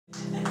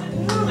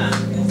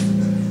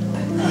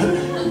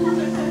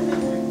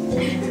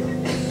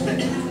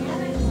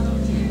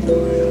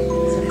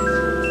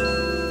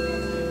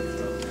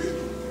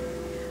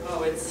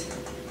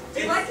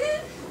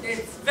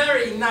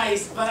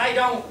but I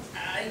don't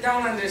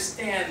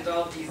understand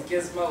all these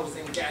gizmos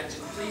and gadgets.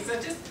 Please,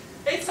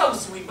 it's so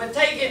sweet, but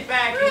take it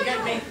back and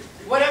get me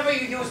whatever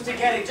you used to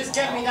get it. Just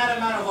get me that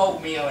amount of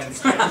oatmeal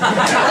instead.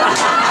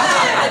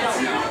 I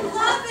don't know. I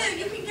love it.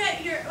 You can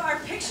get our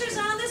pictures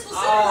on this. We'll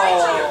send it right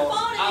to your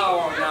phone.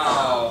 Oh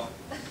no.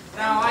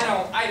 No,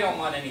 I don't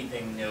want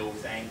anything new,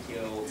 thank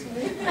you.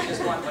 I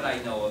just want what I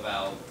know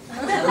about.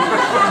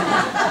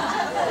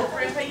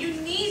 Grandpa, you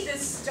need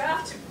this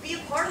stuff to be a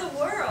part of the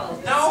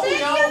world. No,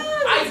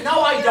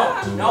 I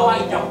don't. No, I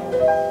don't.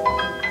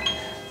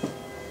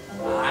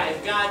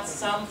 I've got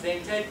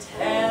something to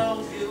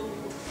tell you.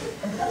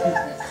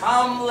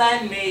 Come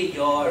lend me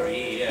your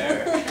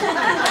ear.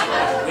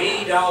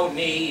 We don't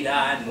need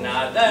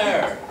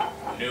another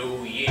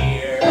New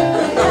Year.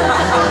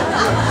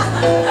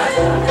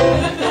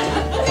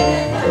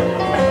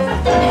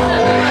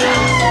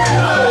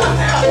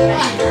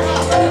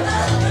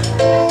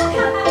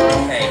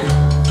 Okay,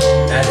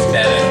 that's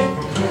better.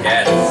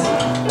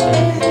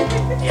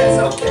 Yes,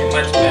 okay,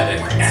 much better.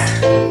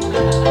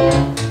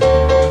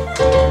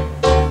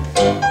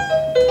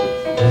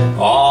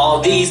 All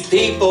these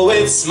people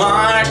with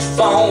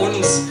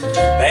smartphones,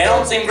 they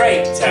don't seem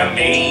great to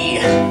me.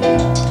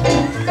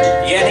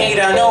 You need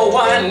a new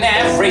one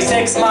every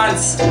 6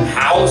 months.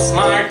 How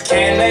smart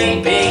can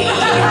they be?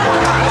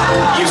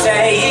 You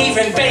say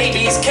even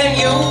babies can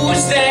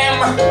use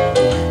them.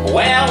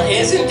 Well,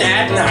 isn't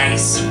that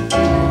nice?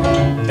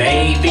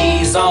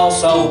 Babies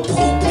also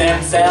poop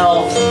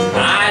themselves.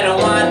 I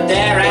don't want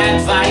their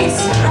advice.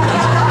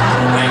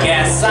 I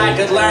guess I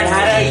could learn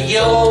how to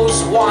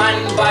use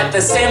one, but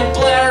the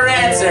simpler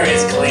answer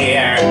is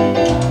clear.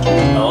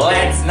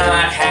 Let's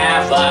not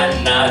have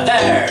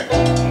another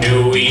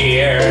New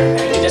Year.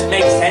 It just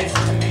makes sense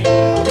to me.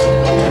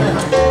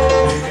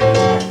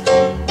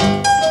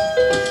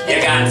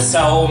 You got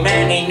so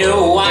many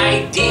new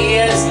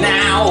ideas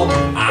now,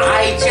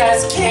 I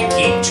just can't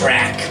keep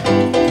track.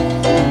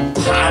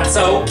 Pot's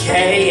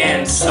okay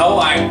and so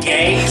are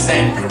gays,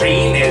 and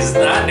green is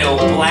the new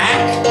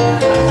black.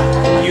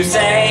 You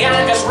say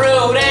I'm just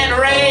rude and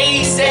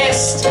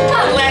racist.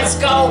 Let's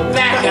go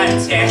back a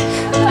tick.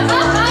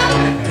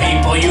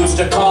 People used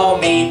to call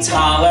me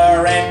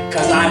tolerant,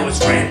 cause I was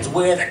friends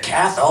with a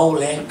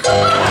Catholic.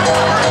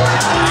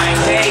 I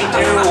hate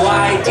new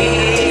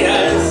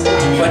ideas,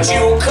 but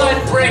you could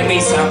bring me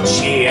some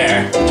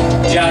cheer.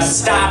 Just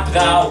stop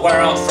the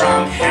world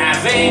from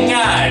having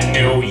a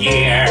new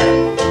year.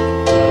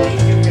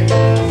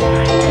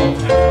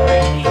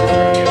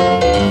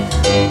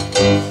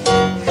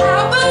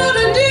 How about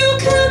a new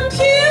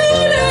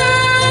computer?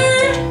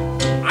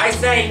 I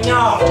say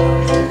no.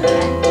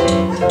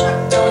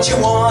 Don't you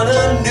want a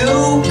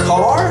new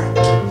car?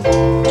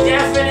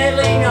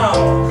 Definitely no.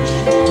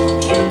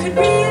 You could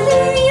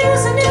really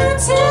use a new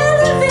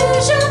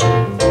television.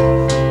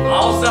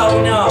 Also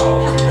no.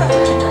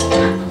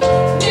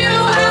 New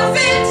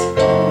outfit,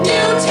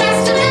 New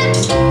Testament,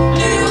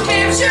 New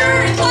Hampshire,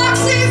 and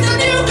Foxy's the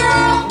new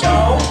girl.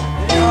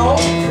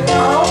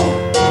 No.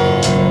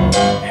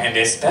 And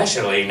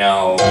especially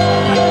no.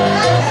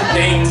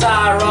 Things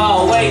are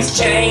always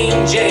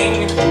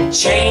changing.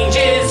 Change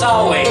is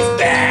always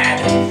bad.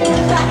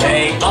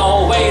 They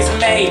always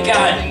make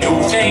a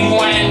new thing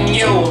when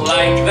you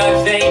like the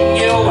thing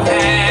you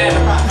had.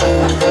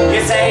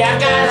 You say I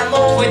gotta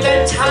move with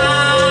the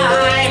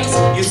times.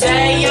 You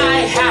say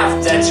I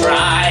have to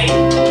try,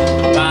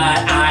 but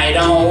I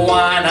don't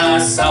wanna,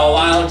 so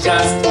I'll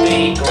just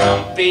be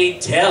grumpy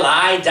till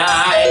I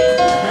die.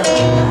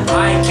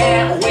 Why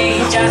can't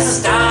we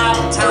just stop